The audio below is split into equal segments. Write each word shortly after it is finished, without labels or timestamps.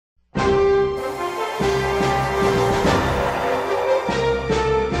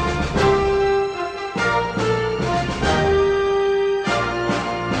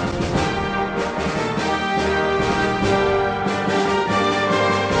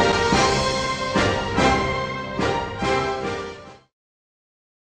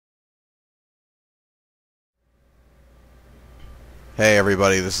Hey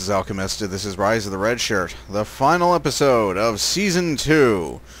everybody, this is Alchemist. This is Rise of the Red Shirt, the final episode of Season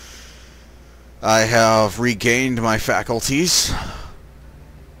 2. I have regained my faculties,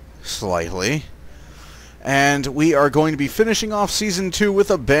 slightly, and we are going to be finishing off Season 2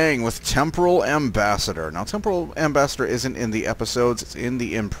 with a bang with Temporal Ambassador. Now, Temporal Ambassador isn't in the episodes, it's in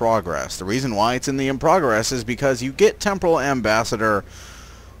the In Progress. The reason why it's in the In Progress is because you get Temporal Ambassador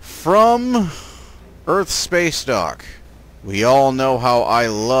from Earth Space Dock. We all know how I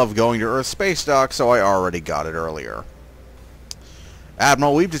love going to Earth Space Dock, so I already got it earlier.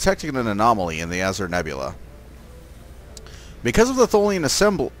 Admiral, we've detected an anomaly in the Azure Nebula. Because of the Tholian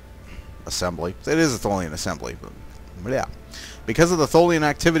assembly, it is a Tholian assembly, but yeah. Because of the Tholian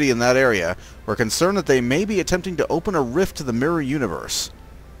activity in that area, we're concerned that they may be attempting to open a rift to the mirror universe.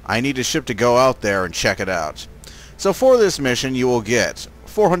 I need a ship to go out there and check it out. So for this mission, you will get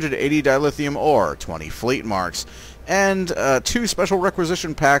 480 dilithium ore, 20 fleet marks, and 2 special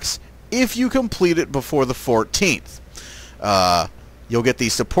requisition packs if you complete it before the 14th. You'll get the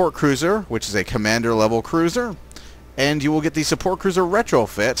support cruiser, which is a commander level cruiser, and you will get the support cruiser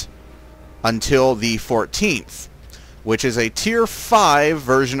retrofit until the 14th, which is a tier 5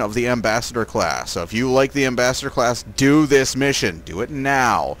 version of the ambassador class. So if you like the ambassador class, do this mission. Do it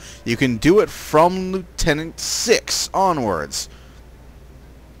now. You can do it from Lieutenant 6 onwards.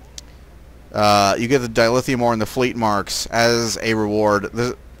 You get the dilithium ore and the fleet marks as a reward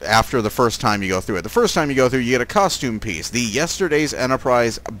after the first time you go through it. The first time you go through, you get a costume piece, the Yesterday's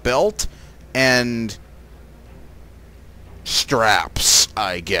Enterprise belt and straps,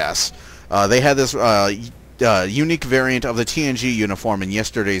 I guess. They had this unique variant of the TNG uniform in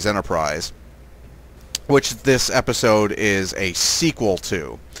Yesterday's Enterprise, which this episode is a sequel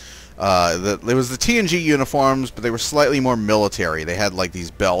to. It was the TNG uniforms, but they were slightly more military. They had like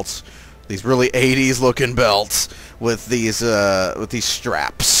these belts, these really 80s looking belts with these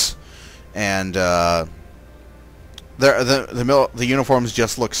straps, and the uniforms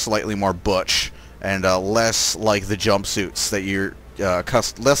just look slightly more butch and less like the jumpsuits that you're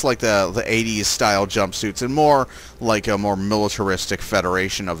less like the 80s style jumpsuits and more like a more militaristic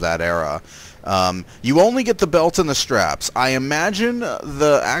Federation of that era. You only get the belt and the straps. I imagine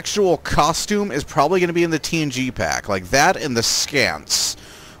the actual costume is probably going to be in the TNG pack, like that and the scants.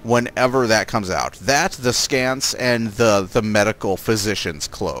 Whenever that comes out, that, the scants, and the medical physician's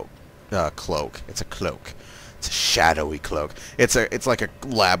cloak. It's a cloak. It's a shadowy cloak. It's like a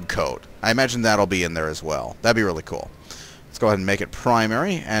lab coat. I imagine that'll be in there as well. That'd be really cool. Let's go ahead and make it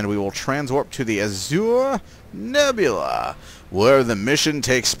primary, and we will transwarp to the Azure Nebula, where the mission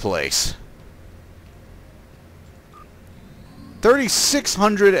takes place.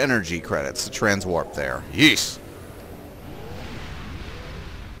 3,600 energy credits to transwarp there. Yeesh.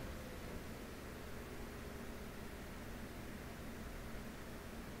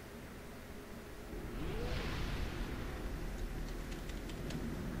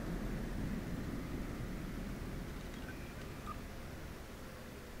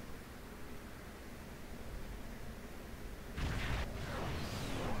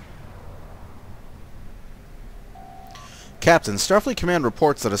 Captain, Starfleet Command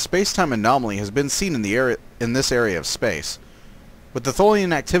reports that a space-time anomaly has been seen in this area of space. With the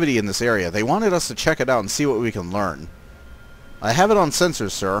Tholian activity in this area, they wanted us to check it out and see what we can learn. I have it on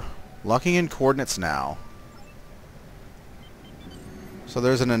sensors, sir. Locking in coordinates now. So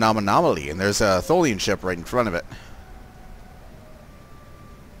there's an anomaly, and there's a Tholian ship right in front of it.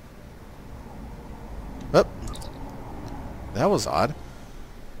 Oh, that was odd.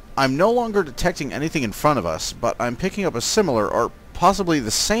 I'm no longer detecting anything in front of us, but I'm picking up a similar or possibly the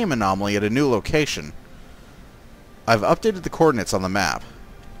same anomaly at a new location. I've updated the coordinates on the map.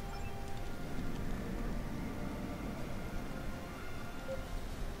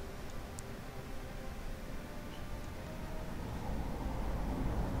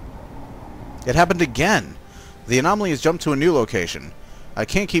 It happened again! The anomaly has jumped to a new location. I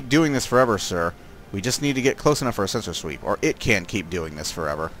can't keep doing this forever, sir. We just need to get close enough for a sensor sweep, or it can't keep doing this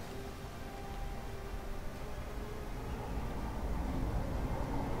forever.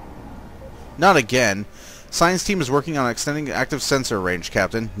 Not again. Science team is working on extending active sensor range,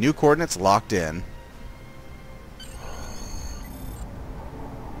 Captain. New coordinates locked in.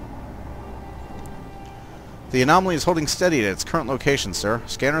 The anomaly is holding steady at its current location, sir.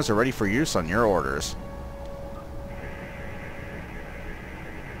 Scanners are ready for use on your orders.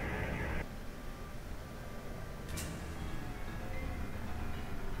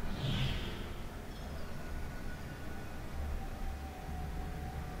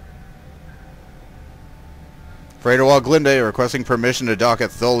 Freighter Woglinde requesting permission to dock at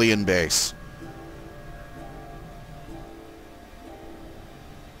Tholian base.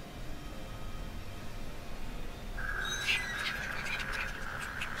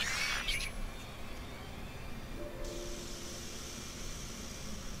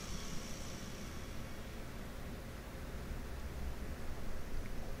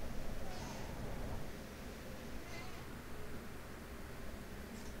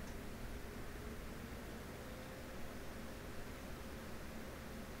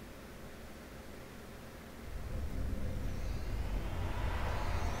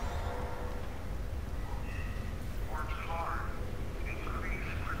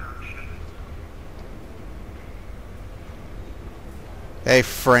 Hey,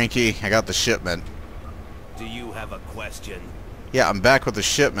 Frankie, I got the shipment. Do you have a question? Yeah, I'm back with the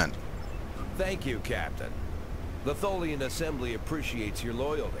shipment. Thank you, Captain. The Tholian Assembly appreciates your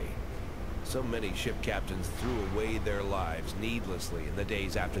loyalty. So many ship captains threw away their lives needlessly in the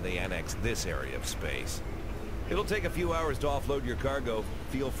days after they annexed this area of space. It'll take a few hours to offload your cargo.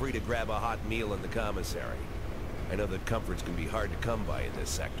 Feel free to grab a hot meal in the commissary. I know that comforts can be hard to come by in this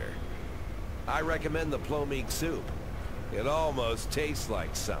sector. I recommend the plomeek soup. It almost tastes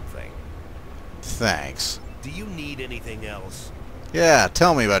like something. Thanks. Do you need anything else? Yeah,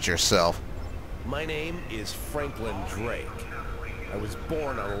 tell me about yourself. My name is Franklin Drake. I was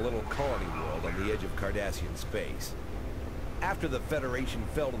born on a little colony world on the edge of Cardassian space. After the Federation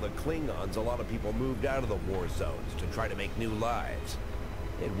fell to the Klingons, a lot of people moved out of the war zones to try to make new lives.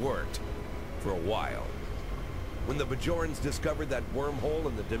 It worked. For a while. When the Bajorans discovered that wormhole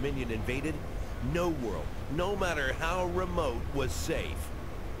and the Dominion invaded, no world, no matter how remote, was safe.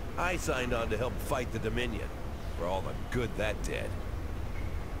 I signed on to help fight the Dominion, for all the good that did.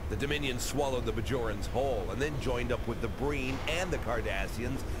 The Dominion swallowed the Bajorans whole, and then joined up with the Breen and the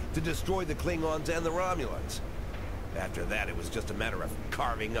Cardassians to destroy the Klingons and the Romulans. After that, it was just a matter of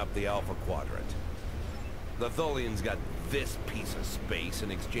carving up the Alpha Quadrant. The Tholians got this piece of space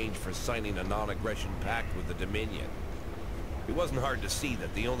in exchange for signing a non-aggression pact with the Dominion. It wasn't hard to see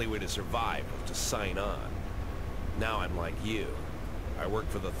that the only way to survive was to sign on. Now I'm like you. I work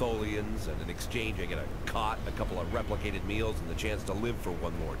for the Tholians, and in exchange I get a cot, a couple of replicated meals, and the chance to live for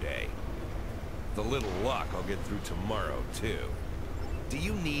one more day. With a little luck, I'll get through tomorrow, too. Do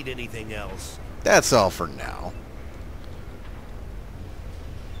you need anything else? That's all for now.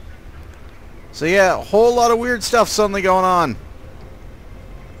 So yeah, a whole lot of weird stuff suddenly going on.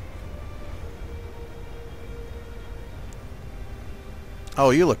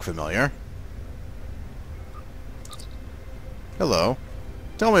 Oh, you look familiar. Hello.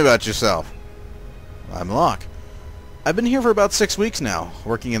 Tell me about yourself. I'm Locke. I've been here for about 6 weeks now,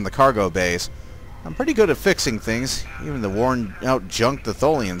 working in the cargo bays. I'm pretty good at fixing things, even the worn-out junk the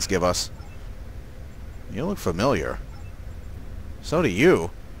Tholians give us. You look familiar. So do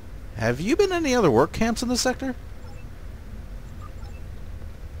you. Have you been to any other work camps in the sector?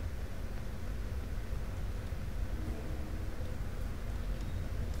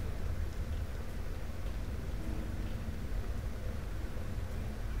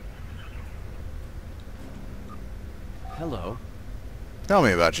 Hello. Tell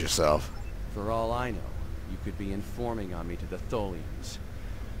me about yourself. For all I know, you could be informing on me to the Tholians.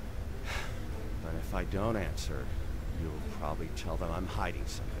 But if I don't answer, you'll probably tell them I'm hiding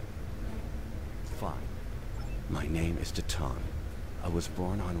something. Fine. My name is Tatan. I was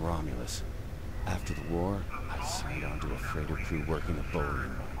born on Romulus. After the war, I signed on to a freighter crew working the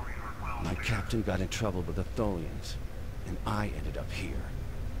Tholian run. My captain got in trouble with the Tholians, and I ended up here.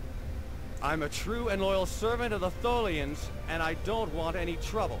 I'm a true and loyal servant of the Tholians, and I don't want any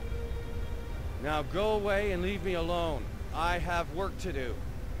trouble. Now go away and leave me alone. I have work to do.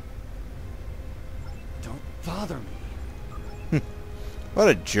 Don't bother me. What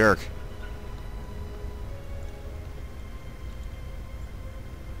a jerk.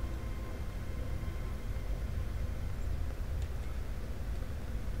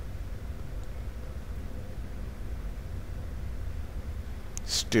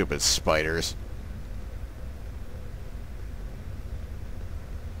 Stupid spiders.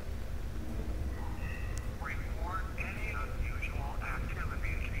 Report any unusual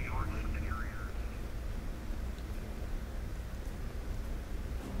activity to your superiors.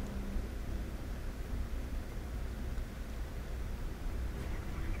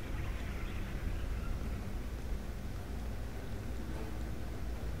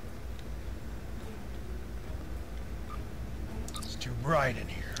 It's too bright in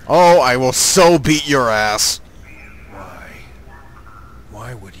here. Oh, I will so beat your ass. Why?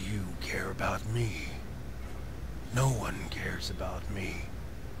 Why would you care about me? No one cares about me.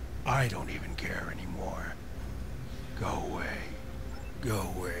 I don't even care anymore. Go away.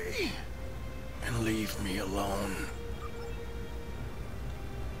 Go away. And leave me alone.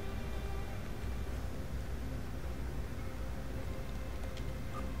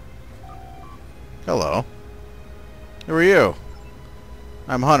 Hello. Who are you?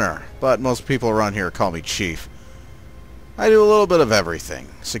 I'm Hunter, but most people around here call me Chief. I do a little bit of everything.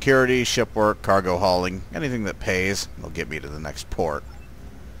 Security, ship work, cargo hauling, anything that pays will get me to the next port.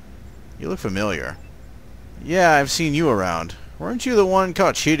 You look familiar. Yeah, I've seen you around. Weren't you the one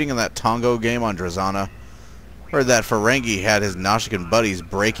caught cheating in that Tongo game on Drazana? Heard that Ferengi had his Nausicaan buddies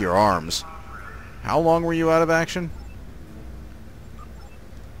break your arms. How long were you out of action?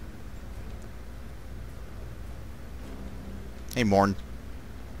 Hey, Morn.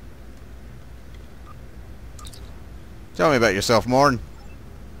 Tell me about yourself, Morn.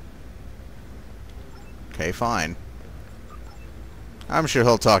 Okay, fine. I'm sure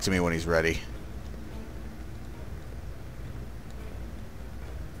he'll talk to me when he's ready.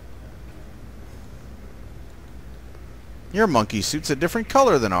 Your monkey suit's a different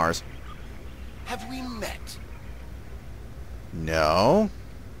color than ours. Have we met? No.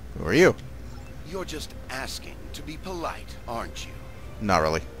 Who are you? You're just asking to be polite, aren't you? Not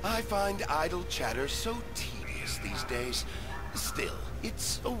really. I find idle chatter so tedious these days. Still,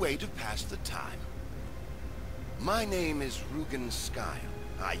 it's a way to pass the time. My name is Rugen Skyle.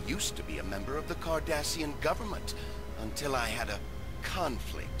 I used to be a member of the Cardassian government until I had a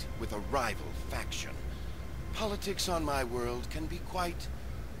conflict with a rival faction. Politics on my world can be quite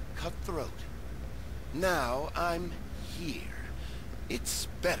cutthroat. Now I'm here. It's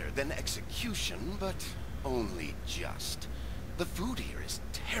better than execution, but only just. The food here is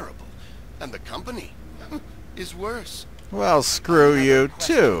terrible, and the company is worse. Well, screw you,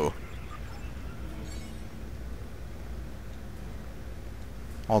 too.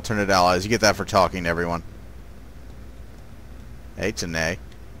 Alternate allies. You get that for talking to everyone. Hey, Tanae.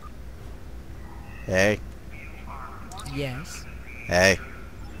 Hey. Yes, Hey.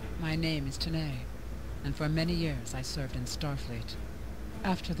 my name is Tanae, and for many years I served in Starfleet.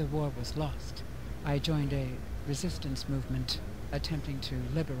 After the war was lost, I joined a resistance movement attempting to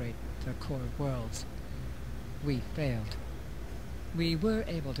liberate the core worlds. We failed. We were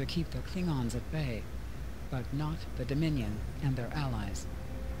able to keep the Klingons at bay, but not the Dominion and their allies.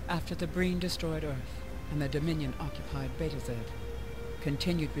 After the Breen destroyed Earth and the Dominion occupied Betazed,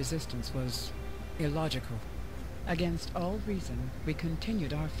 continued resistance was illogical. Against all reason, we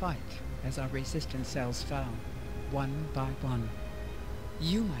continued our fight as our resistance cells fell, one by one.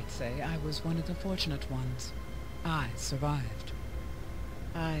 You might say I was one of the fortunate ones. I survived.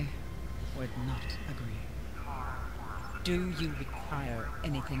 I would not agree. Do you require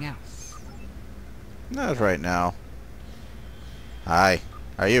anything else? Not right now. Hi.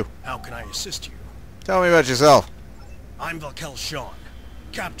 How are you? How can I assist you? Tell me about yourself. I'm Valkel Shawn,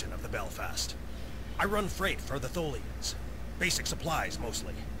 captain of the Belfast. I run freight for the Tholians. Basic supplies,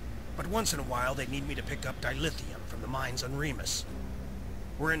 mostly. But once in a while, they need me to pick up dilithium from the mines on Remus.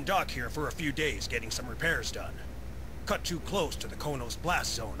 We're in dock here for a few days getting some repairs done. Cut too close to the Konos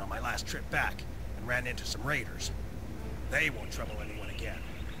blast zone on my last trip back, and ran into some raiders. They won't trouble anyone again.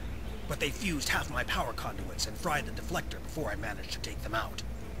 But they fused half my power conduits and fried the deflector before I managed to take them out.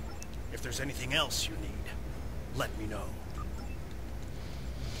 If there's anything else you need, let me know.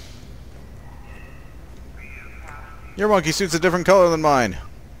 Your monkey suit's a different color than mine.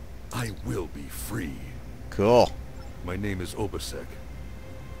 I will be free. Cool. My name is Obasek.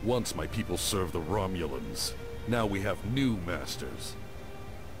 Once my people served the Romulans. Now we have new masters.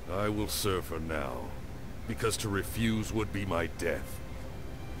 I will serve for now, because to refuse would be my death.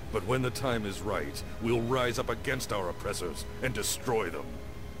 But when the time is right, we'll rise up against our oppressors and destroy them.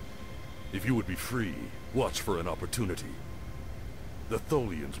 If you would be free, watch for an opportunity. The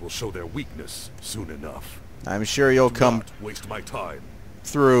Tholians will show their weakness soon enough. I'm sure you'll Do come not waste my time.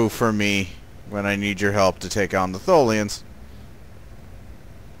 through for me when I need your help to take on the Tholians.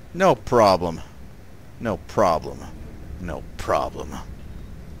 No problem. No problem. No problem.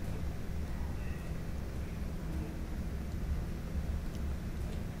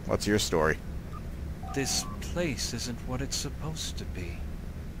 What's your story? This place isn't what it's supposed to be.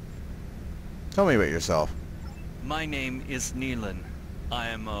 Tell me about yourself. My name is Neelan. I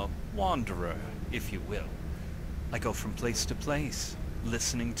am a wanderer, if you will. I go from place to place,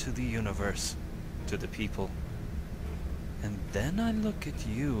 listening to the universe, to the people. And then I look at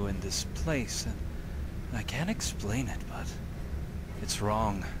you in this place, and I can't explain it, but it's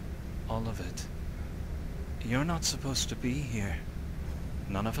wrong. All of it. You're not supposed to be here.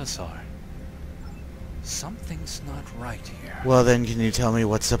 None of us are. Something's not right here. Well then, can you tell me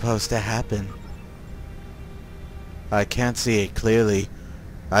what's supposed to happen? I can't see it clearly.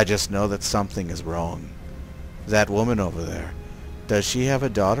 I just know that something is wrong. That woman over there, does she have a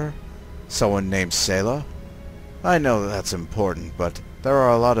daughter? Someone named Selah? I know that's important, but there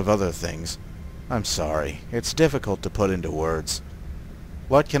are a lot of other things. I'm sorry. It's difficult to put into words.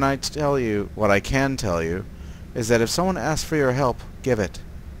 What can I tell you? What I can tell you is that if someone asks for your help, give it.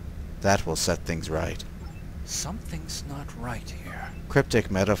 That will set things right. Something's not right here.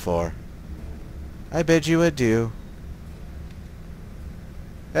 Cryptic metaphor. I bid you adieu.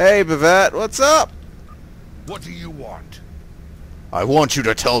 Hey, Bavette, what's up? What do you want? I want you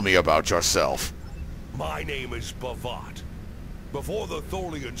to tell me about yourself. My name is Bavat. Before the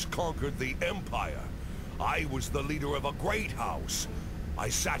Tholians conquered the Empire, I was the leader of a great house. I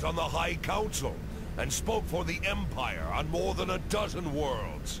sat on the High Council. and spoke for the Empire on more than a dozen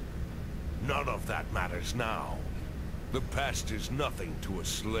worlds. None of that matters now. The past is nothing to a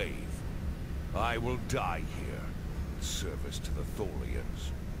slave. I will die here in service to the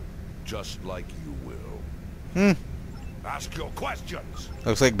Tholians, just like you will. Ask your questions!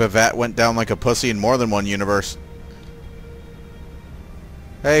 Looks like Bavat went down like a pussy in more than one universe.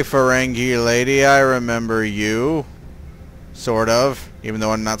 Hey, Ferengi lady, I remember you. Sort of, even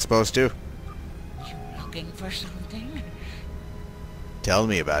though I'm not supposed to. You looking for something? Tell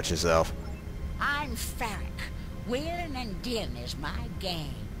me about yourself. I'm Farrick. Wheeling and dealing is my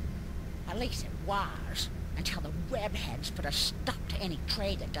game. At least it was, until the webheads put a stop to any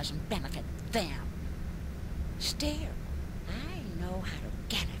trade that doesn't benefit them. Still, I know how to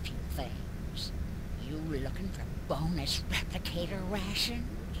get a few things. You looking for bonus replicator rations?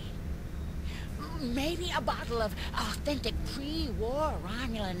 Maybe a bottle of authentic pre-war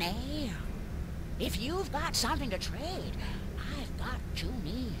Romulan ale? If you've got something to trade, I've got what you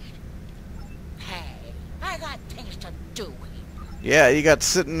need. Hey, I got things to do here. Yeah, you got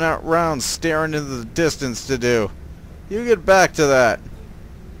sitting around staring into the distance to do. You get back to that.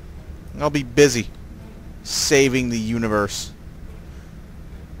 I'll be busy saving the universe.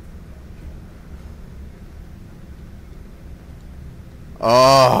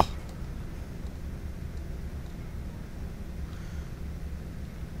 Oh.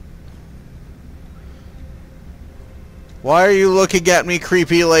 Why are you looking at me,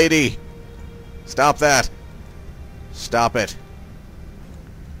 creepy lady? Stop that. Stop it.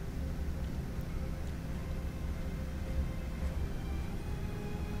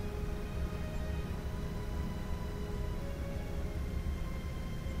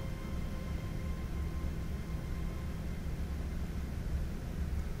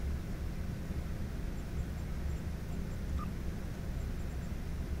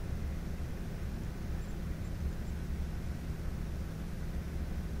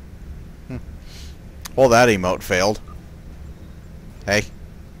 Well, that emote failed. Hey.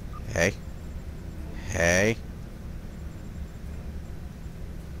 Hey. Hey.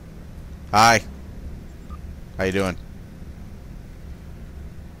 Hi. How you doing?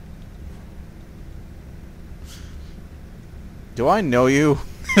 Do I know you?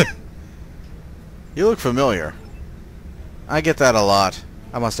 You look familiar. I get that a lot.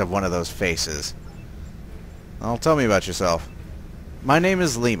 I must have one of those faces. Well, tell me about yourself. My name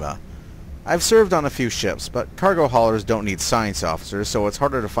is Lima. I've served on a few ships, but cargo haulers don't need science officers, so it's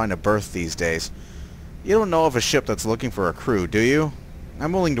harder to find a berth these days. You don't know of a ship that's looking for a crew, do you?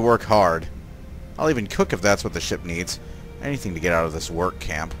 I'm willing to work hard. I'll even cook if that's what the ship needs. Anything to get out of this work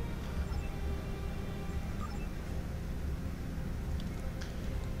camp.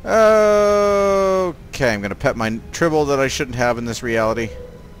 Okay, I'm gonna pet my tribble that I shouldn't have in this reality.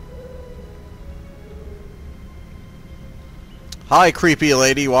 Hi, creepy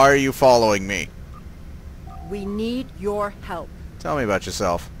lady. Why are you following me? We need your help. Tell me about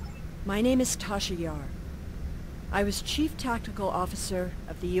yourself. My name is Tasha Yar. I was Chief Tactical Officer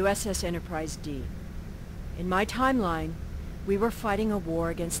of the USS Enterprise D. In my timeline, we were fighting a war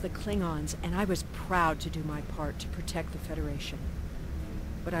against the Klingons, and I was proud to do my part to protect the Federation.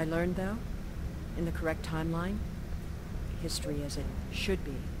 What I learned, though, in the correct timeline, history as it should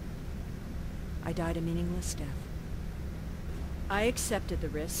be, I died a meaningless death. I accepted the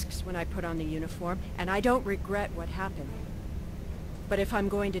risks when I put on the uniform, and I don't regret what happened. But if I'm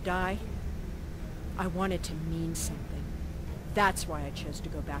going to die, I want it to mean something. That's why I chose to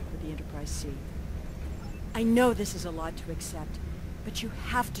go back with the Enterprise C. I know this is a lot to accept, but you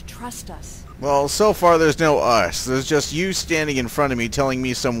have to trust us. Well, so far there's no us. There's just you standing in front of me telling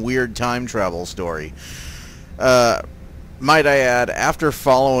me some weird time travel story. Might I add, after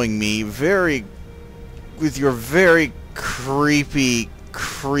following me with your very creepy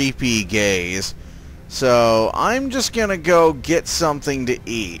gaze. So I'm just gonna go get something to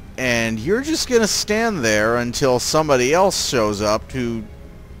eat, and you're just gonna stand there until somebody else shows up who,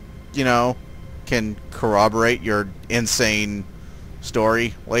 you know, can corroborate your insane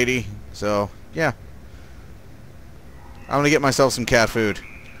story, lady. So yeah, I'm gonna get myself some cat food.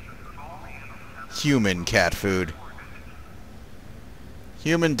 Human cat food.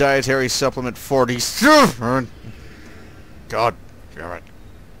 Human dietary supplement 47. God damn it.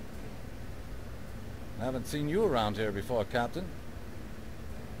 I haven't seen you around here before, Captain.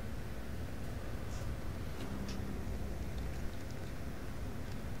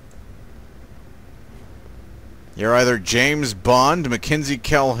 You're either James Bond, Mackenzie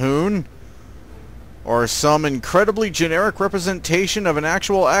Calhoun, or some incredibly generic representation of an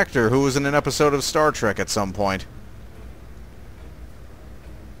actual actor who was in an episode of Star Trek at some point.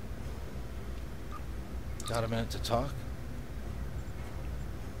 Got a minute to talk?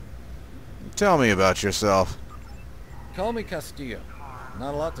 Tell me about yourself. Call me Castillo.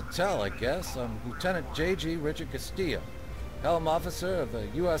 Not a lot to tell, I guess. I'm Lieutenant J.G. Richard Castillo, Helm Officer of the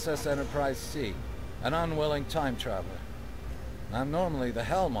USS Enterprise C, an unwilling time traveler. I'm normally the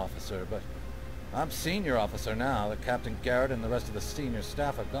Helm Officer, but I'm Senior Officer now that Captain Garrett and the rest of the senior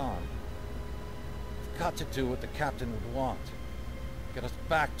staff are gone. I've got to do what the Captain would want. Get us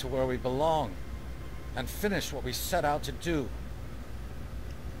back to where we belong, and finish what we set out to do.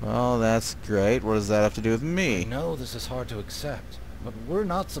 Well, that's great. What does that have to do with I me? know this is hard to accept, but we're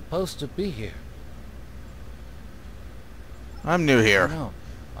not supposed to be here. I'm new I here. know.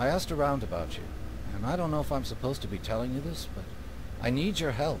 I asked around about you, and I don't know if I'm supposed to be telling you this, but I need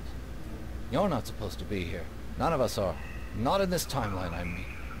your help. You're not supposed to be here. None of us are. Not in this timeline, I mean.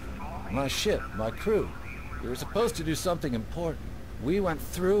 My ship, my crew. We were supposed to do something important. We went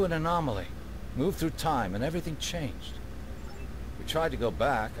through an anomaly, moved through time, and everything changed. We tried to go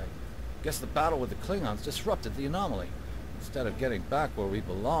back. I guess the battle with the Klingons disrupted the anomaly. Instead of getting back where we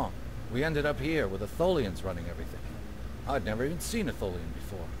belong, we ended up here with the Tholians running everything. I'd never even seen a Tholian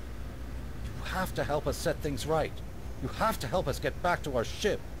before. You have to help us set things right. You have to help us get back to our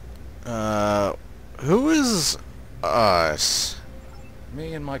ship. Who is us?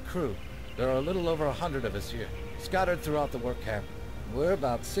 Me and my crew. There are a little over 100 of us here, scattered throughout the work camp. We're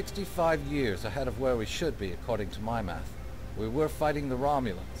about 65 years ahead of where we should be, according to my math. We were fighting the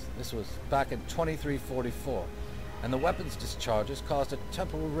Romulans. This was back in 2344. And the weapons discharges caused a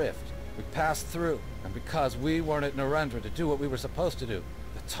temporal rift. We passed through, and because we weren't at Narendra to do what we were supposed to do,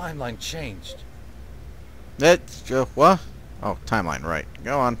 the timeline changed. That's what? Oh, timeline, right.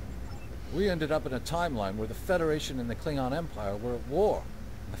 Go on. We ended up in a timeline where the Federation and the Klingon Empire were at war,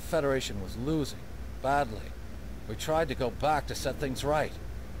 and the Federation was losing, badly. We tried to go back to set things right,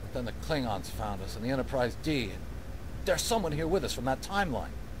 but then the Klingons found us in the Enterprise D, and there's someone here with us from that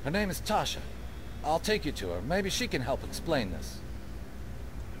timeline. Her name is Tasha. I'll take you to her. Maybe she can help explain this.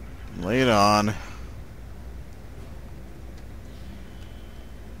 Lay it on.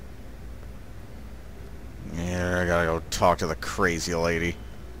 Yeah, I gotta go talk to the crazy lady.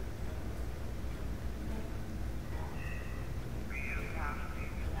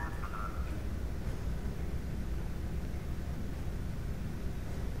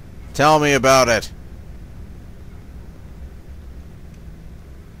 Tell me about it.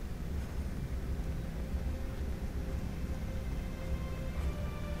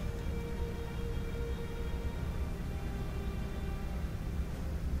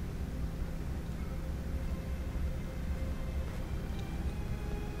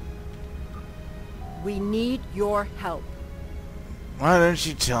 We need your help. Why don't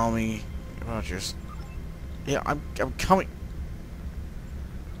you tell me about your... Yeah, I'm coming.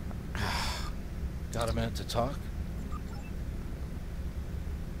 Got a minute to talk?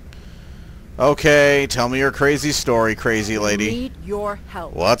 Okay, tell me your crazy story, crazy lady. We need your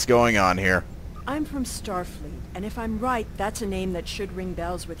help. What's going on here? I'm from Starfleet, and if I'm right, that's a name that should ring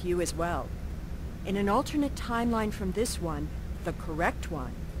bells with you as well. In an alternate timeline from this one, the correct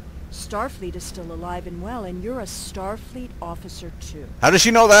one, Starfleet is still alive and well, and you're a Starfleet officer too. How does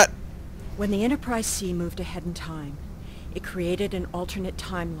she know that? When the Enterprise C moved ahead in time, it created an alternate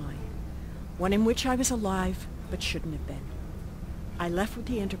timeline. One in which I was alive, but shouldn't have been. I left with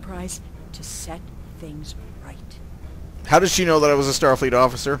the Enterprise to set things right. How does she know that I was a Starfleet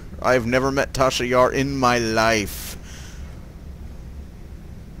officer? I've never met Tasha Yar in my life.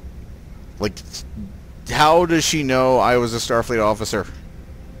 Like, how does she know I was a Starfleet officer?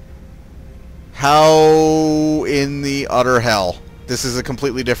 How in the utter hell? This is a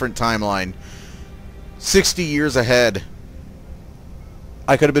completely different timeline. 60 years ahead.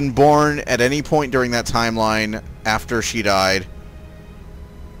 I could have been born at any point during that timeline after she died.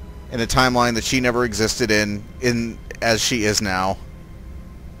 In a timeline that she never existed in as she is now.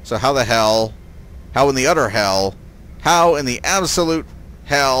 So how the hell, how in the utter hell, how in the absolute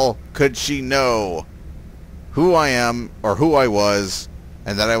hell could she know who I am, or who I was,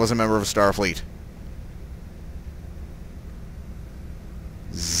 and that I was a member of Starfleet?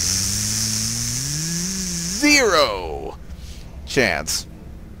 Zero chance.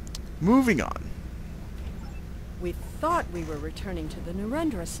 Moving on. We thought we were returning to the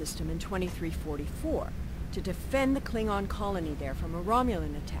Narendra system in 2344 to defend the Klingon colony there from a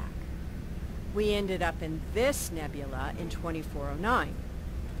Romulan attack. We ended up in this nebula in 2409.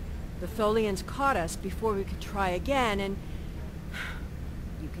 The Tholians caught us before we could try again, and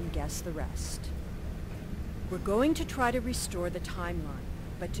you can guess the rest. We're going to try to restore the timeline,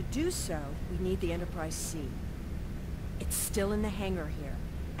 but to do so, we need the Enterprise C. It's still in the hangar here,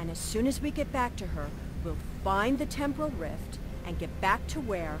 and as soon as we get back to her, We'll find the temporal rift and get back to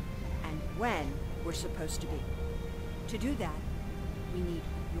where and when we're supposed to be. To do that, we need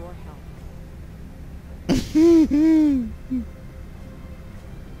your help.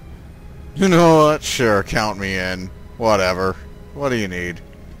 You know what? Sure, count me in. Whatever. What do you need?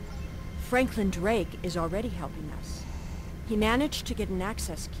 Franklin Drake is already helping us. He managed to get an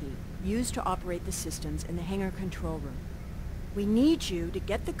access key used to operate the systems in the hangar control room. We need you to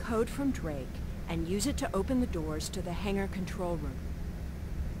get the code from Drake and use it to open the doors to the hangar control room.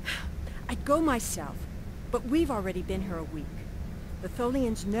 I'd go myself, but we've already been here a week. The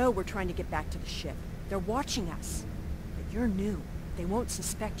Tholians know we're trying to get back to the ship. They're watching us. But you're new. They won't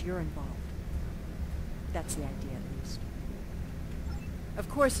suspect you're involved. That's the idea, at least. Of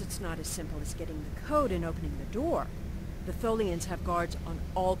course, it's not as simple as getting the code and opening the door. The Tholians have guards on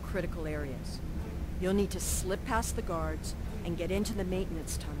all critical areas. You'll need to slip past the guards and get into the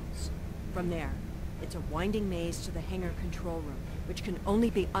maintenance tunnels. From there, it's a winding maze to the hangar control room, which can only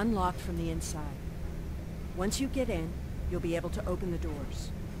be unlocked from the inside. Once you get in, you'll be able to open the doors.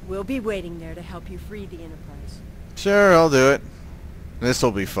 We'll be waiting there to help you free the Enterprise. Sure, I'll do it.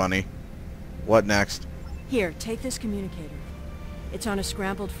 This'll be funny. What next? Here, take this communicator. It's on a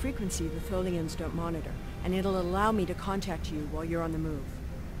scrambled frequency the Tholians don't monitor, and it'll allow me to contact you while you're on the move.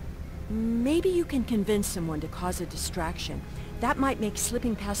 Maybe you can convince someone to cause a distraction. That might make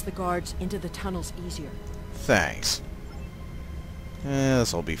slipping past the guards into the tunnels easier. Thanks.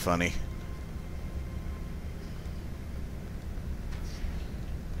 This'll be funny.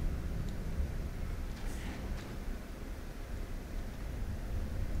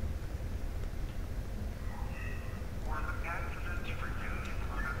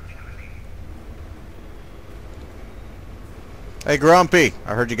 Hey, Grumpy,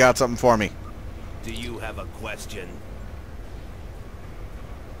 I heard you got something for me. Do you have a question?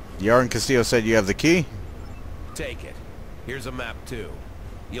 Yar and Castillo said you have the key? Take it. Here's a map, too.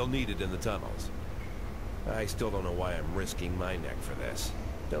 You'll need it in the tunnels. I still don't know why I'm risking my neck for this.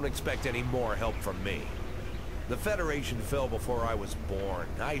 Don't expect any more help from me. The Federation fell before I was born.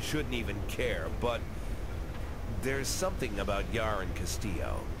 I shouldn't even care, but there's something about Yar and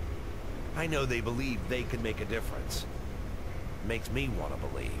Castillo. I know they believe they can make a difference. Makes me want to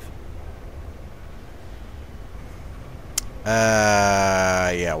believe.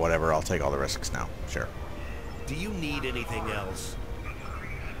 Yeah, whatever. I'll take all the risks now. Sure. Do you need anything else?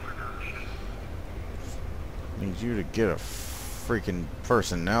 Need you to get a freaking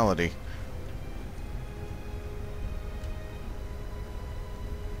personality.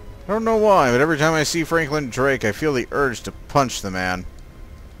 I don't know why, but every time I see Franklin Drake, I feel the urge to punch the man.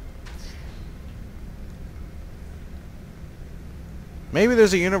 Maybe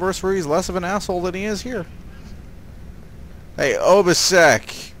there's a universe where he's less of an asshole than he is here. Hey,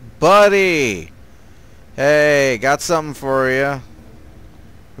 Obasek, buddy. Hey, got something for you.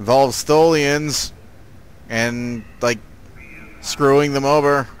 Involves Tholians and, like, screwing them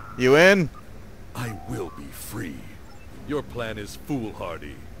over. You in? I will be free. Your plan is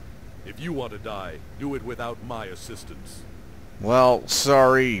foolhardy. If you want to die, do it without my assistance. Well,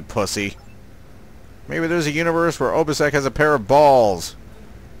 sorry, pussy. Maybe there's a universe where Obasek has a pair of balls.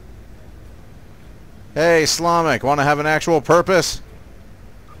 Hey, Slamek, want to have an actual purpose?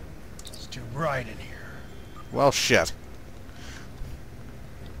 It's too bright in here. Well, shit.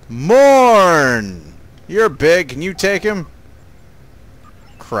 Morn! You're big. Can you take him?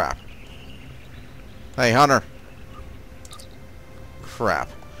 Crap. Hey, Hunter. Crap.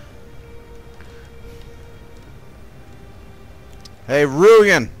 Hey,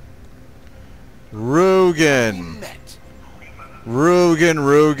 Rugen. Rugen.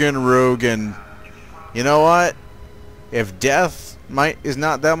 Rugen. You know what? If death is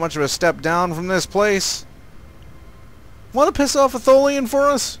not that much of a step down from this place, want to piss off a Tholian for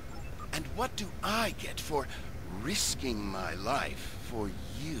us? And what do I get for risking my life for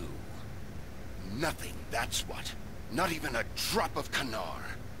you? Nothing, that's what. Not even a drop of Kanar.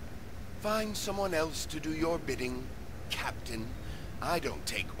 Find someone else to do your bidding, Captain. I don't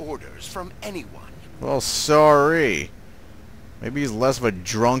take orders from anyone. Well, sorry. Maybe he's less of a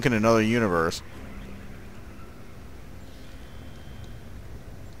drunk in another universe.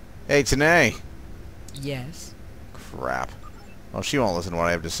 Hey, Tanae. Yes? Crap. Well, she won't listen to what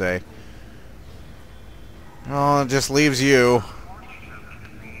I have to say. Oh, it just leaves you.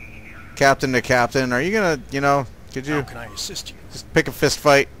 Captain to captain. Are you gonna, could you How can I assist you? just pick a fist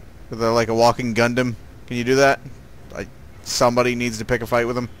fight with like a walking Gundam? Can you do that? Somebody needs to pick a fight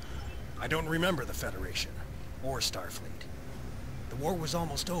with him. I don't remember the Federation, or Starfleet. The war was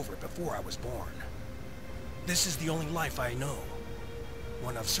almost over before I was born. This is the only life I know.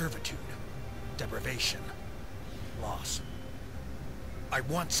 One of servitude. deprivation, loss. I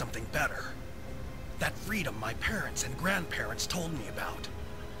want something better. That freedom my parents and grandparents told me about.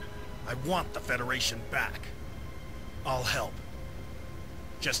 I want the Federation back. I'll help.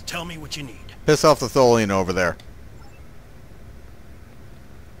 Just tell me what you need. Piss off the Tholian over there.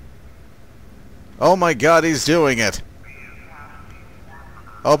 Oh my god, he's doing it.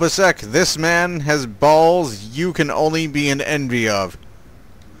 Obasek, this man has balls you can only be in envy of.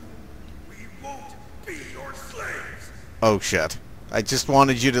 We won't be your slaves. Oh shit. I just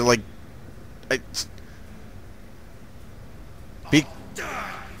wanted you to, like...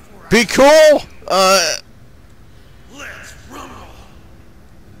 Be cool! Let's rumble.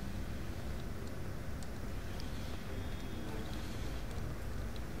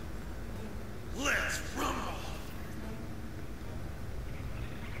 Let's rumble.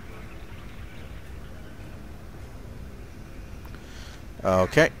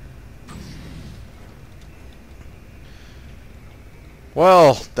 Okay.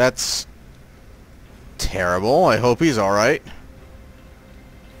 Well, that's terrible. I hope he's alright.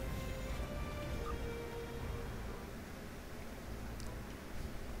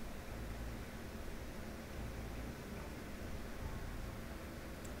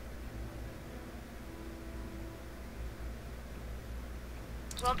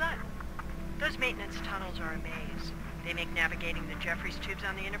 Well done. Those maintenance tunnels are a maze. They make navigating the Jeffries tubes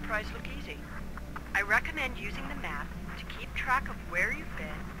on the Enterprise look easy. I recommend using the map to keep track of where you've been,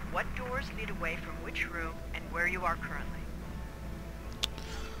 what doors lead away from which room, and where you are currently.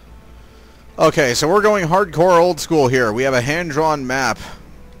 Okay, so we're going hardcore old school here. We have a hand-drawn map.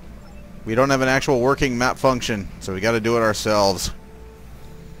 We don't have an actual working map function, so we gotta do it ourselves.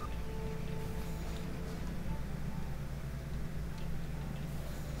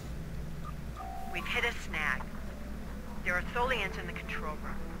 We've hit a snag. There are Tholians in the control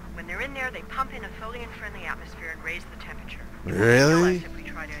room. When they're in there, they pump in a Tholian-friendly atmosphere and raise the temperature. It won't kill us if we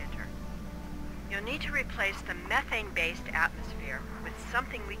try to enter. You'll need to replace the methane-based atmosphere with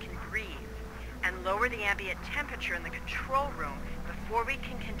something we can breathe and lower the ambient temperature in the control room before we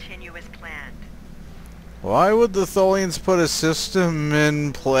can continue as planned. Why would the Tholians put a system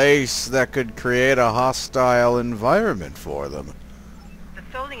in place that could create a hostile environment for them? The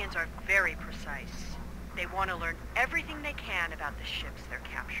Tholians are very precise. They want to learn everything they can about the ships they're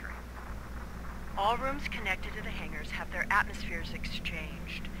capturing. All rooms connected to the hangars have their atmospheres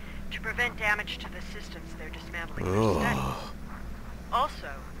exchanged to prevent damage to the systems they're dismantling for study.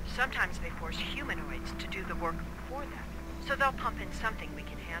 Also, sometimes they force humanoids to do the work for them, so they'll pump in something we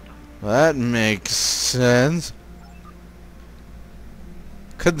can handle. That makes sense.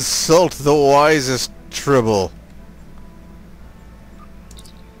 Consult the wisest Tribble.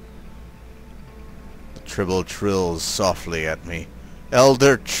 The Tribble trills softly at me.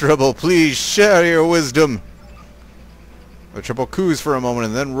 Elder Tribble, please share your wisdom. The Tribble coos for a moment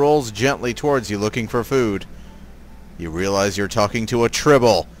and then rolls gently towards you looking for food. You realize you're talking to a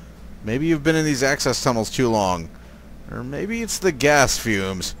Tribble. Maybe you've been in these access tunnels too long. Or maybe it's the gas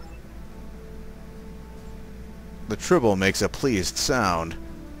fumes. The Tribble makes a pleased sound.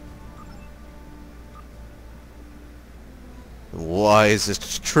 The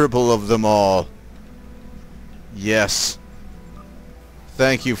wisest Tribble of them all. Yes.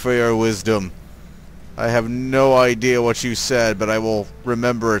 Thank you for your wisdom. I have no idea what you said, but I will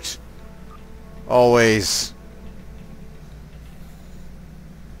remember it. Always.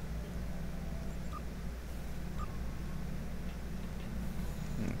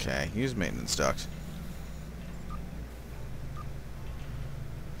 Okay, use maintenance duct.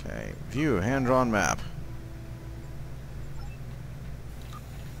 Okay, view, hand-drawn map.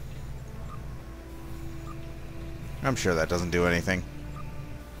 I'm sure that doesn't do anything.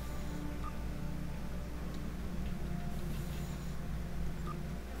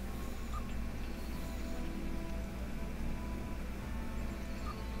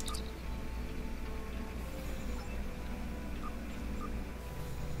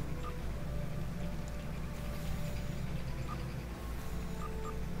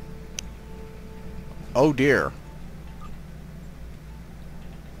 Oh dear.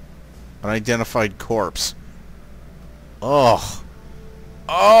 Unidentified corpse. Oh.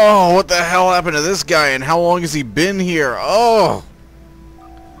 Oh, what the hell happened to this guy and how long has he been here? Oh.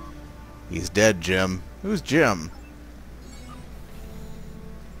 He's dead, Jim. Who's Jim?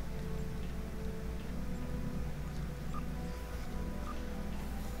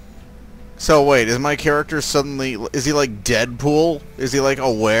 So wait, is my character suddenly... Is he like Deadpool? Is he like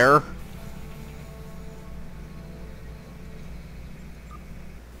aware?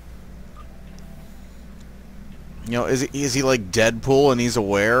 You know, is he like Deadpool and he's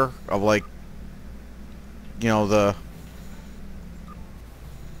aware of like you know, the...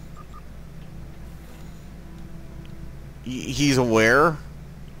 He's aware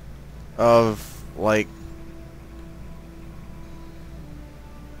of, like...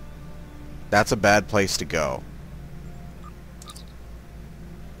 That's a bad place to go.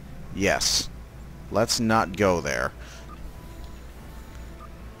 Yes. Let's not go there.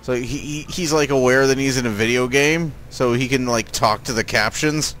 So he's like aware that he's in a video game, so he can like talk to the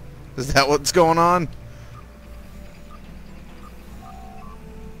captions? Is that what's going on?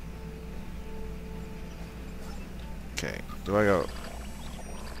 Okay, do I go...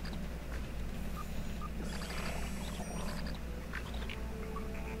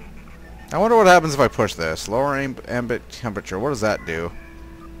 I wonder what happens if I push this. Lower ambient temperature. What does that do?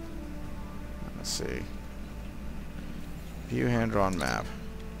 Let's see. View hand-drawn map.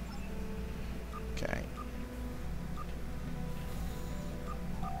 Okay.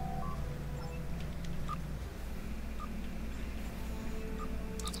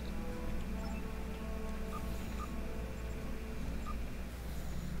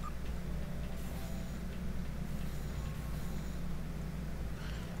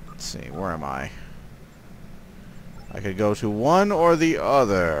 Let's see, where am I? I could go to one or the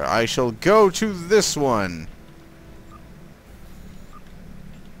other. I shall go to this one.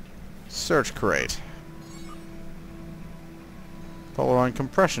 Search crate. Polaroid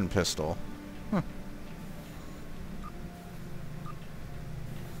compression pistol. Huh.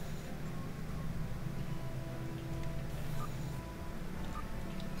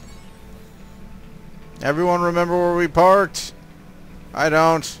 Everyone remember where we parked? I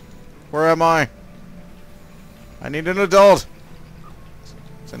don't. Where am I? I need an adult.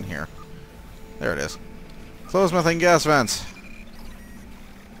 It's in here. There it is. Close methane gas vents.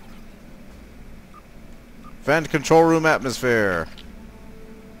 Vent control room atmosphere.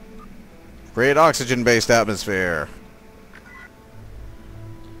 Create oxygen-based atmosphere.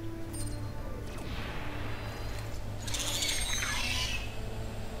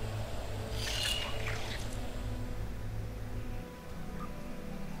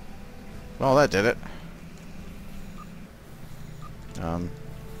 Well, that did it.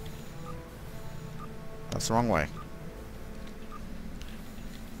 That's the wrong way.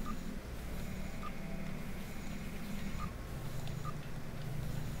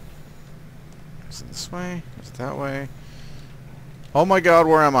 Is it this way? Is it that way? Oh my god,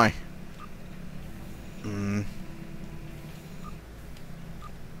 where am I?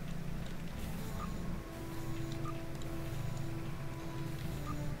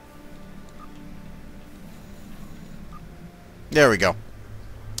 There we go.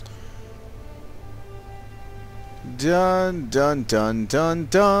 Dun, dun, dun, dun,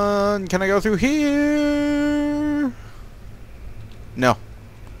 dun. Can I go through here? No.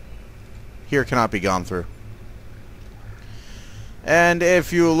 Here cannot be gone through. And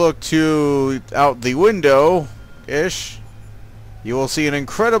if you look to out the window-ish, you will see an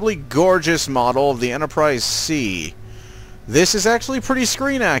incredibly gorgeous model of the Enterprise C. This is actually pretty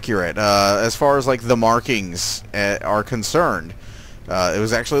screen accurate as far as like the markings are concerned. It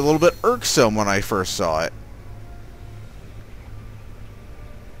was actually a little bit irksome when I first saw it.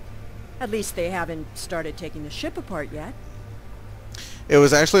 At least they haven't started taking the ship apart yet. It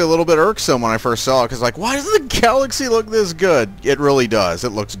was actually a little bit irksome when I first saw it, because like, why does the galaxy look this good? It really does. It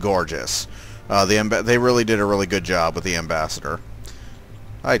looks gorgeous. They really did a really good job with the Ambassador.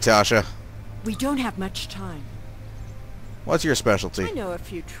 Hi, Tasha. We don't have much time. What's your specialty? I know a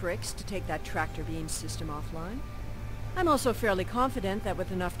few tricks to take that tractor beam system offline. I'm also fairly confident that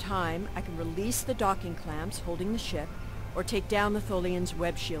with enough time, I can release the docking clamps holding the ship, or take down the Tholian's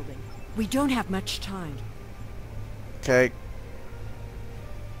web shielding. We don't have much time. Okay.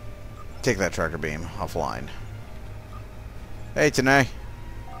 Take that tractor beam offline. Hey, Tanae.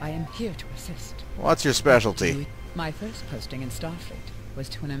 I am here to assist. What's your specialty? My first posting in Starfleet was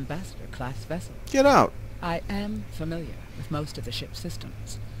to an Ambassador-class vessel. Get out. I am familiar with most of the ship's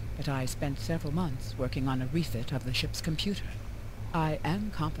systems, but I spent several months working on a refit of the ship's computer. I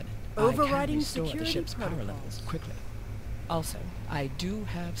am confident I can restore the ship's power levels quickly. Also, I do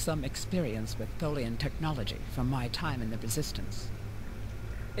have some experience with Tholian technology from my time in the Resistance.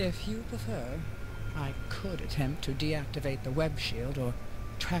 If you prefer, I could attempt to deactivate the web shield or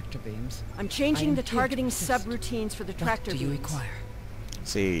tractor beams. I'm changing the targeting subroutines for the tractor beams. What do you require? Let's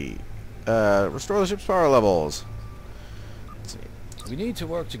see. Restore the ship's power levels. Let's see. We need to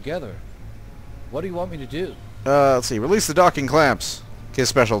work together. What do you want me to do? Let's see. Release the docking clamps. His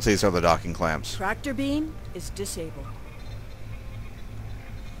specialties are the docking clamps. Tractor beam is disabled.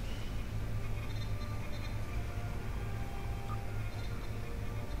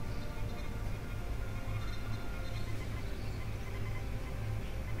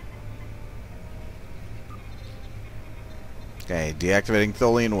 Okay, deactivating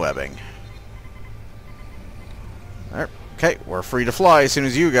Tholian webbing. Alright, okay, we're free to fly as soon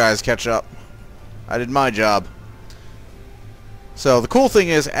as you guys catch up. I did my job. So the cool thing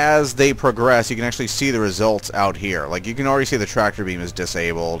is, as they progress, you can actually see the results out here. Like, you can already see the tractor beam is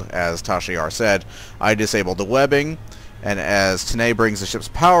disabled, as Tasha said. I disabled the webbing, and as Tanae brings the ship's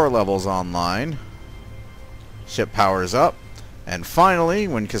power levels online, ship powers up. And finally,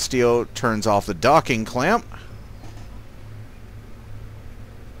 when Castillo turns off the docking clamp,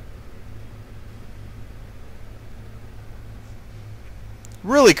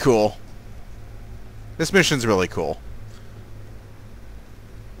 really cool. This mission's really cool.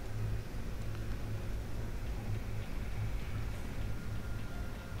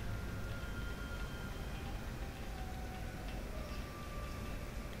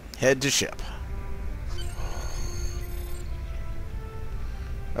 Head to ship.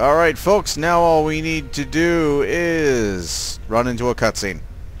 Alright, folks, now all we need to do is run into a cutscene.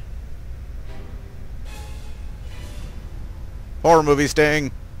 Horror movie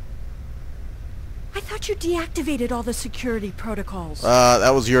Sting. I thought you deactivated all the security protocols.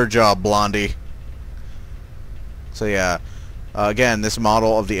 That was your job, Blondie. So yeah, again, this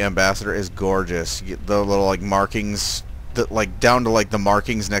model of the Ambassador is gorgeous. You get the little like markings, like down to like the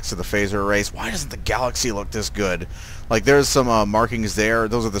markings next to the phaser arrays. Why doesn't the Galaxy look this good? Like there's some markings there.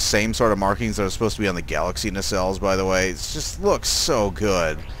 Those are the same sort of markings that are supposed to be on the Galaxy nacelles, by the way. It just looks so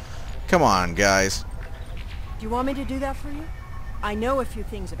good. Come on, guys. Do you want me to do that for you? I know a few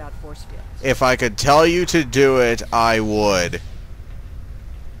things about force fields. If I could tell you to do it, I would.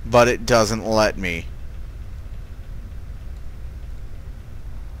 But it doesn't let me.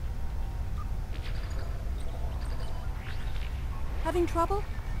 Having trouble?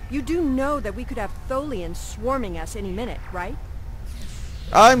 You do know that we could have Tholians swarming us any minute, right?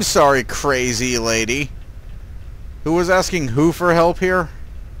 I'm sorry, crazy lady. Who was asking who for help here?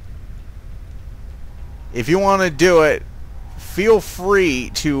 If you want to do it, feel free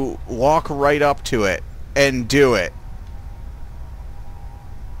to walk right up to it and do it.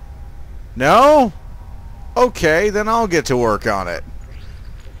 No? Okay, then I'll get to work on it.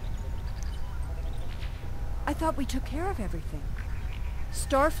 I thought we took care of everything.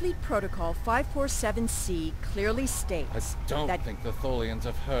 Starfleet Protocol 547C clearly states I don't that think the Tholians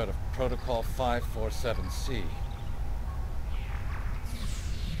have heard of Protocol 547C.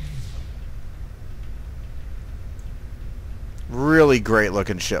 Really great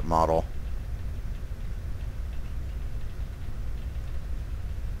looking ship model.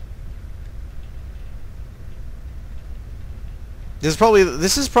 This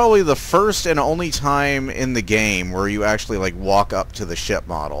is probably the first and only time in the game where you actually like walk up to the ship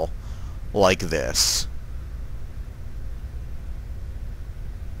model like this.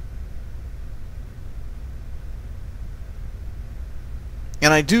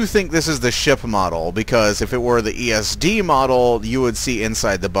 And I do think this is the ship model, because if it were the ESD model, you would see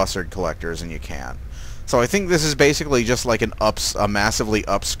inside the Bussard collectors, and you can't. So I think this is basically just like a massively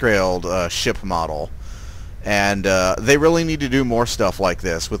upscaled ship model. And they really need to do more stuff like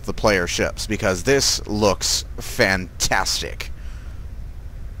this with the player ships, because this looks fantastic.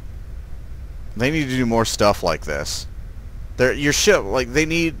 They need to do more stuff like this. Your ship, like, they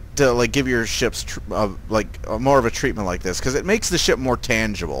need to like give your ships more of a treatment like this, because it makes the ship more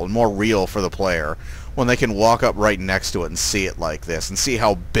tangible and more real for the player when they can walk up right next to it and see it like this and see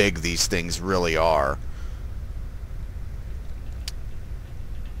how big these things really are.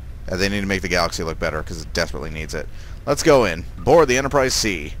 And they need to make the Galaxy look better, because it desperately needs it. Let's go in. Board the Enterprise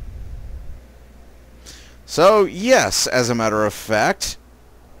C. So, yes, as a matter of fact,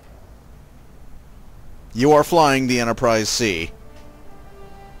 you are flying the Enterprise C.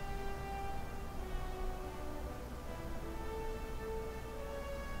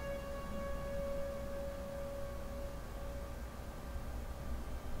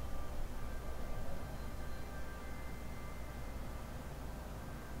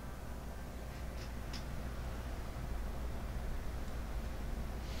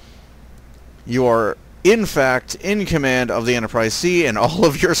 You are, in fact, in command of the Enterprise C, and all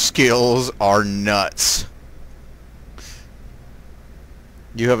of your skills are nuts.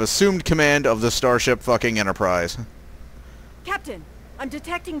 You have assumed command of the starship fucking Enterprise. Captain, I'm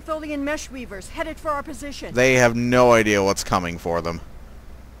detecting Tholian mesh weavers headed for our position. They have no idea what's coming for them.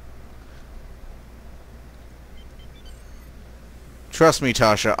 Trust me,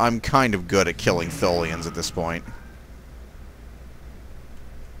 Tasha, I'm kind of good at killing Tholians at this point.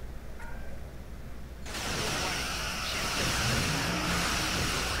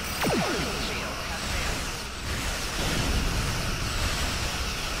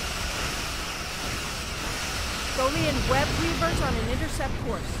 Tholian Web Weaver's on an intercept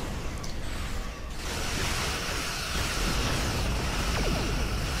course.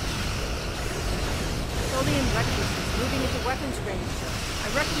 Tholian Recluse is moving into weapons range. I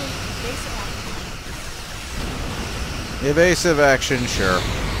recommend evasive action. Evasive action, sure.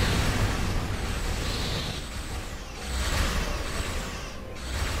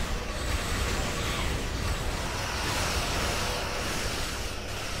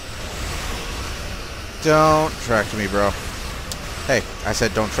 Don't track to me, bro. Hey, I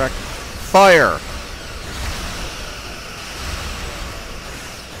said don't track. Fire!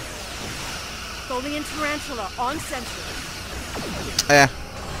 Tholian Tarantula on sensor. Eh.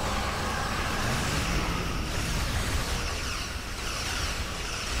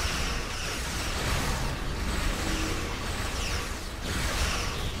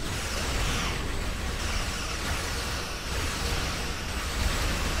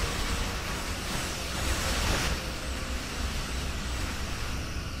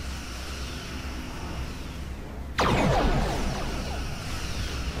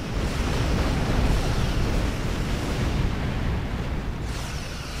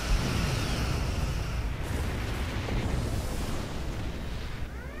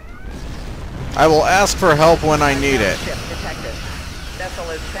 I will ask for help when I need it. Ship detected. Vessel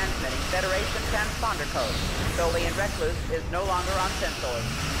is transmitting Federation transponder code. Tholian Recluse is no longer on sensors.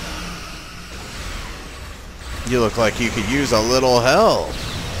 You look like you could use a little help.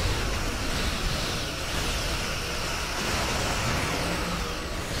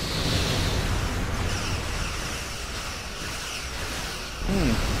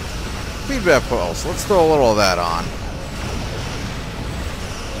 Feedback pulse. Let's throw a little of that on.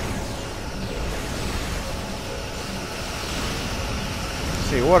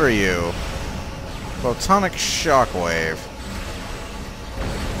 Let's see, what are you? Photonic shockwave.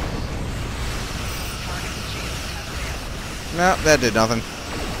 Nope, that did nothing.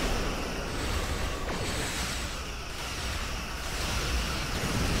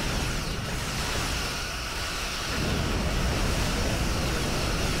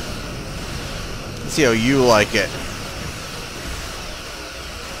 Let's see how you like it.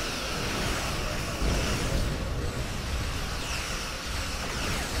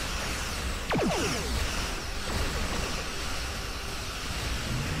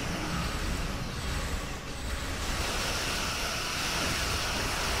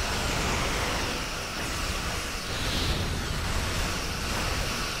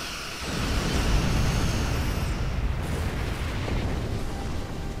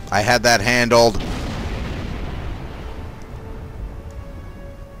 I had that handled.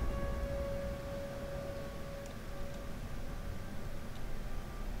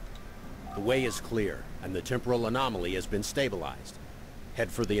 The way is clear, and the temporal anomaly has been stabilized. Head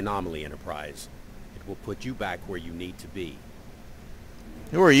for the anomaly, Enterprise. It will put you back where you need to be.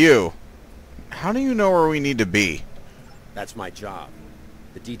 Who are you? How do you know where we need to be? That's my job.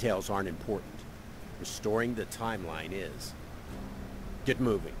 The details aren't important. Restoring the timeline is. Get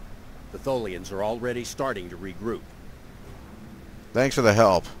moving. The Tholians are already starting to regroup. Thanks for the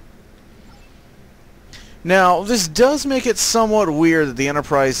help. Now, this does make it somewhat weird that the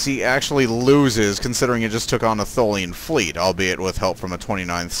Enterprise C actually loses, considering it just took on a Tholian fleet, albeit with help from a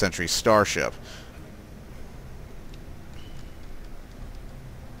 29th century starship.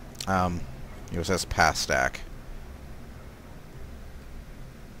 USS Pastak.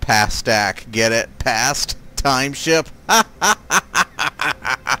 Pastak, get it? Past time ship?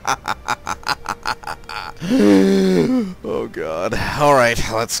 Oh god. Alright,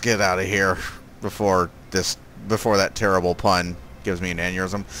 let's get out of here before that terrible pun gives me an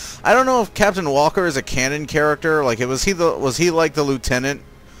aneurysm. I don't know if Captain Walker is a canon character. Like, was he like the lieutenant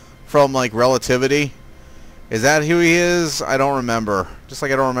from like Relativity? Is that who he is? I don't remember. Just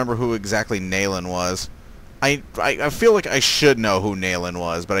like I don't remember who exactly Nayland was. I feel like I should know who Nayland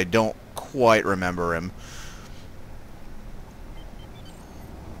was, but I don't quite remember him.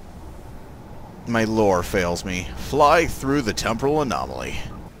 My lore fails me. Fly through the temporal anomaly.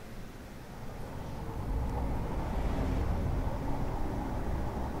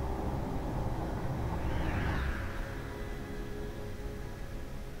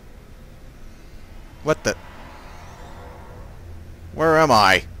 What the? Where am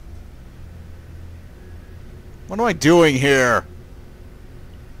I? What am I doing here?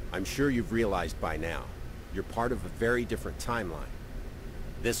 I'm sure you've realized by now, you're part of a very different timeline.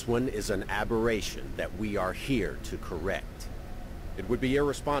 This one is an aberration that we are here to correct. It would be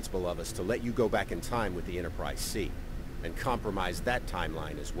irresponsible of us to let you go back in time with the Enterprise C, and compromise that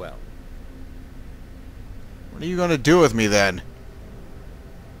timeline as well. What are you going to do with me then?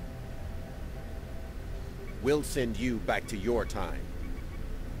 We'll send you back to your time.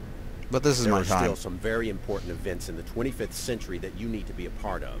 But this is my There are time. still some very important events in the 25th century that you need to be a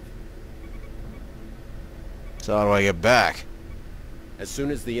part of. So how do I get back? As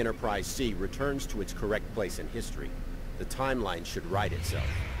soon as the Enterprise C returns to its correct place in history, the timeline should right itself.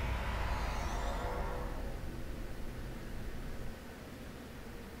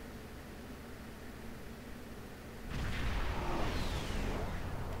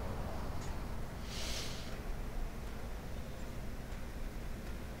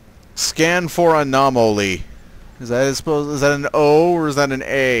 Scan for anomaly. Is that an O or is that an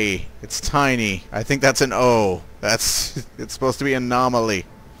A? It's tiny. I think that's an O. It's supposed to be anomaly.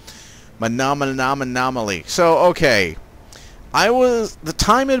 Anomaly. So okay. The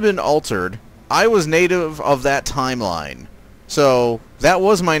time had been altered. I was native of that timeline. So that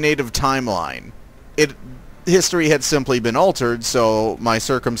was my native timeline. History had simply been altered, so my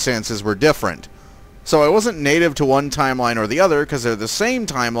circumstances were different. So I wasn't native to one timeline or the other, because they're the same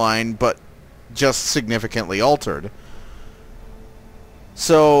timeline, but just significantly altered.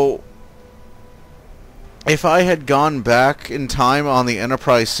 So if I had gone back in time on the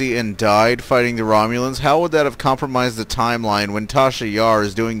Enterprise C and died fighting the Romulans, how would that have compromised the timeline when Tasha Yar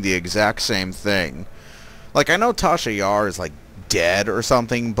is doing the exact same thing? Like, I know Tasha Yar is, like, dead or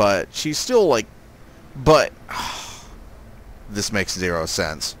something, but she's still, like... But... this makes zero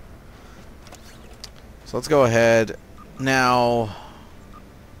sense. So let's go ahead. Now,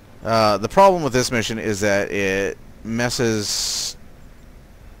 the problem with this mission is that it messes...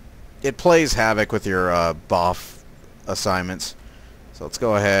 It plays havoc with your BOF assignments. So let's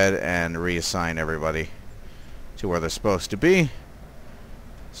go ahead and reassign everybody to where they're supposed to be.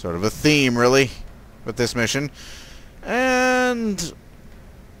 Sort of a theme, really, with this mission. And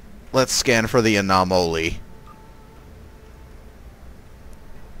let's scan for the anomaly.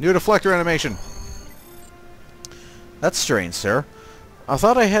 New deflector animation. That's strange, sir. I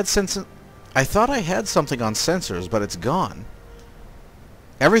thought I had something on sensors, but it's gone.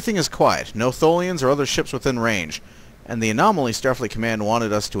 Everything is quiet. No Tholians or other ships within range. And the anomaly Starfleet Command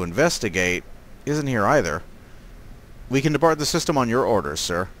wanted us to investigate isn't here either. We can depart the system on your orders,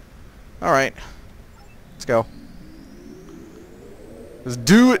 sir. Alright. Let's go. Let's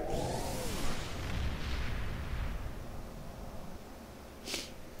do it!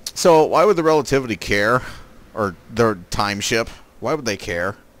 So, why would the Relativity care? Or their time ship? Why would they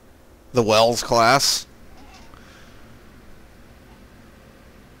care? The Wells class?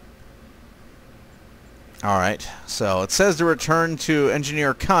 Alright, so it says to return to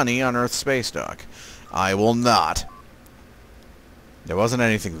Engineer Connie on Earth Space Dock. I will not. There wasn't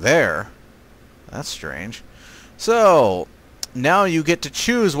anything there. That's strange. So, now you get to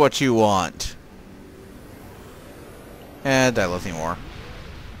choose what you want. And dilithium ore.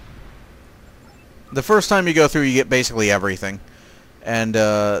 The first time you go through, you get basically everything. And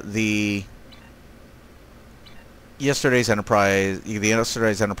the yesterday's Enterprise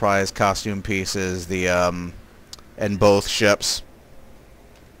costume pieces, and both ships.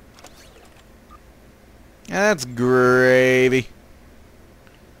 And that's gravy.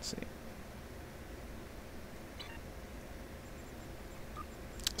 Let's see.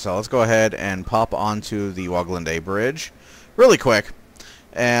 So let's go ahead and pop onto the Woglinde bridge really quick.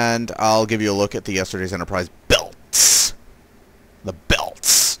 And I'll give you a look at the yesterday's Enterprise belts. The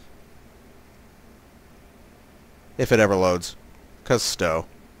belts. If it ever loads. 'Cause STO.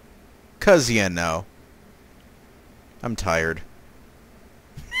 'Cause you know. I'm tired.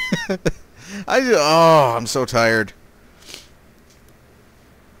 I'm so tired.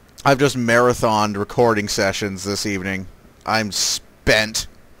 I've just marathoned recording sessions this evening. I'm spent.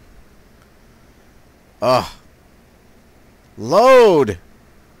 Ugh. Load!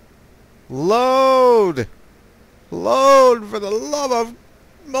 Load! Load, for the love of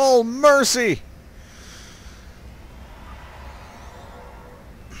all mercy!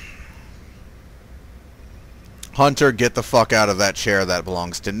 Hunter, get the fuck out of that chair. That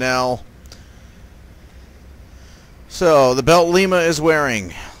belongs to Nell. So, the belt Lima is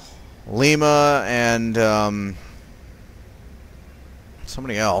wearing. Lima and,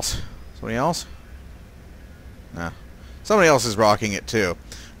 somebody else. Somebody else? Nah. Somebody else is rocking it too.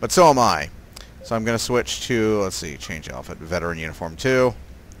 But so am I. So I'm going to switch to, let's see, change outfit, veteran uniform 2.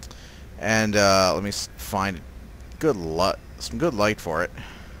 And let me find some good light for it.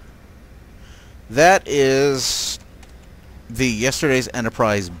 That is the yesterday's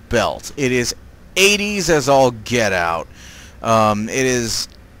Enterprise belt. It is 80s as all get out.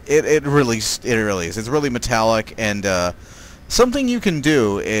 It really is. It's really metallic, and something you can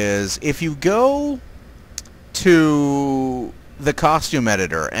do is if you go to the costume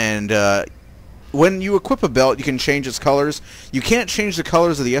editor and when you equip a belt, you can change its colors. You can't change the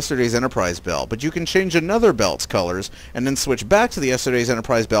colors of the Yesterday's Enterprise belt, but you can change another belt's colors and then switch back to the Yesterday's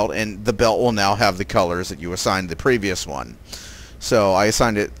Enterprise belt, and the belt will now have the colors that you assigned the previous one. So I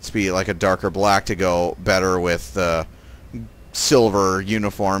assigned it to be like a darker black to go better with the silver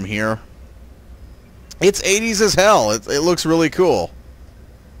uniform here. It's 80s as hell. It looks really cool.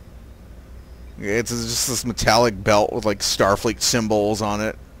 It's just this metallic belt with like Starfleet symbols on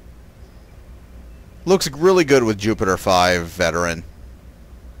it. Looks really good with Jupiter 5 veteran.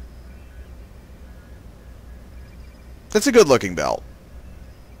 It's a good looking belt.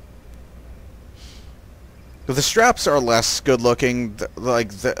 But the straps are less good looking.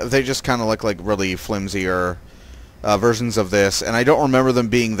 They just kind of look like really flimsier versions of this. And I don't remember them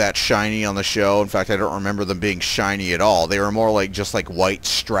being that shiny on the show. In fact, I don't remember them being shiny at all. They were more like just like white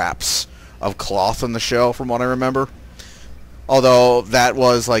straps of cloth on the show from what I remember. Although that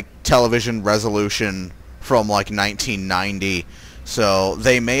was like television resolution from like 1990. So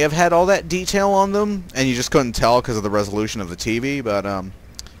they may have had all that detail on them and you just couldn't tell because of the resolution of the TV. But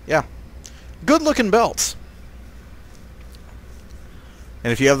yeah, good looking belts.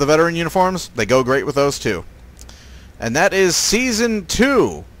 And if you have the veteran uniforms, they go great with those too. And that is Season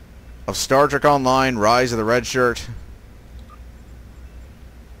 2 of Star Trek Online, Rise of the Red Shirt.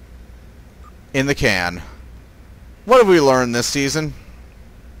 In the can. What have we learned this season?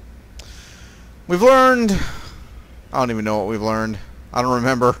 We've learned... I don't even know what we've learned. I don't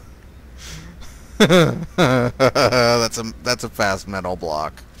remember. That's a fast metal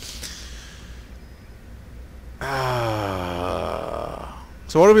block.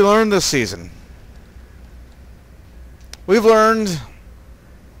 So what have we learned this season? We've learned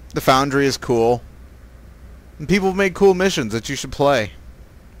the Foundry is cool. And people have made cool missions that you should play.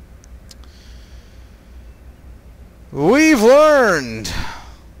 We've learned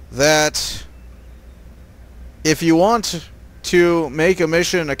that if you want to make a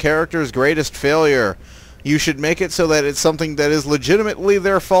mission a character's greatest failure, you should make it so that it's something that is legitimately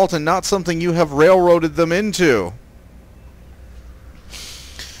their fault and not something you have railroaded them into.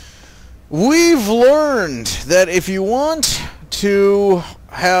 We've learned that if you want to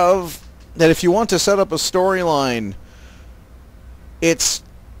set up a storyline, it's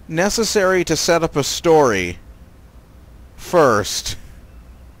necessary to set up a story first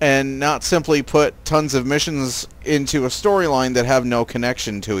and not simply put tons of missions into a storyline that have no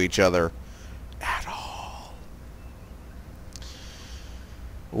connection to each other at all.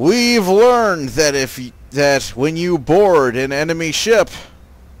 We've learned that when you board an enemy ship,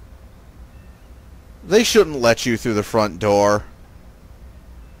 they shouldn't let you through the front door.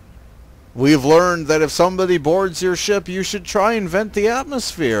 We've learned that if somebody boards your ship, you should try and vent the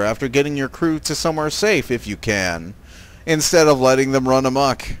atmosphere after getting your crew to somewhere safe if you can, instead of letting them run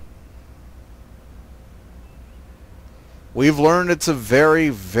amok. We've learned it's a very,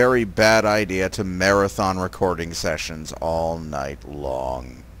 very bad idea to marathon recording sessions all night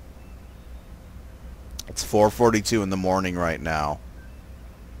long. It's 4:42 in the morning right now.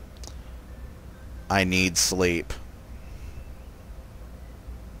 I need sleep.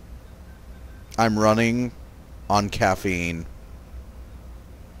 I'm running on caffeine.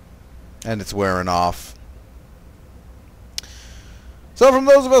 And it's wearing off. So from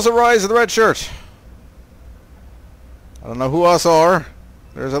those of us at Rise of the Red Shirt, I don't know who us are.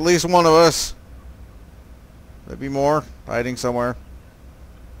 There's at least one of us. Maybe more. Hiding somewhere.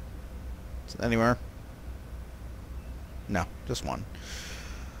 Anywhere. No, just one.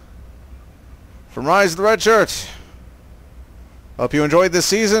 From Rise of the Red Shirt, hope you enjoyed this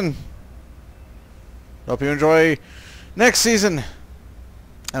season. Hope you enjoy next season.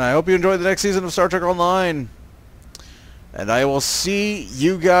 And I hope you enjoy the next season of Star Trek Online. And I will see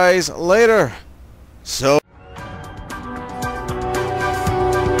you guys later. So...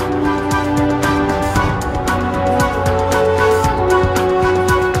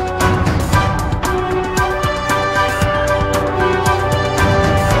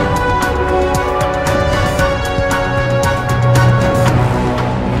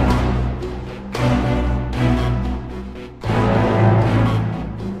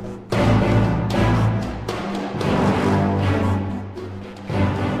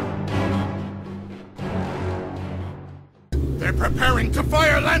 Preparing to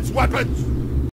fire lance weapons!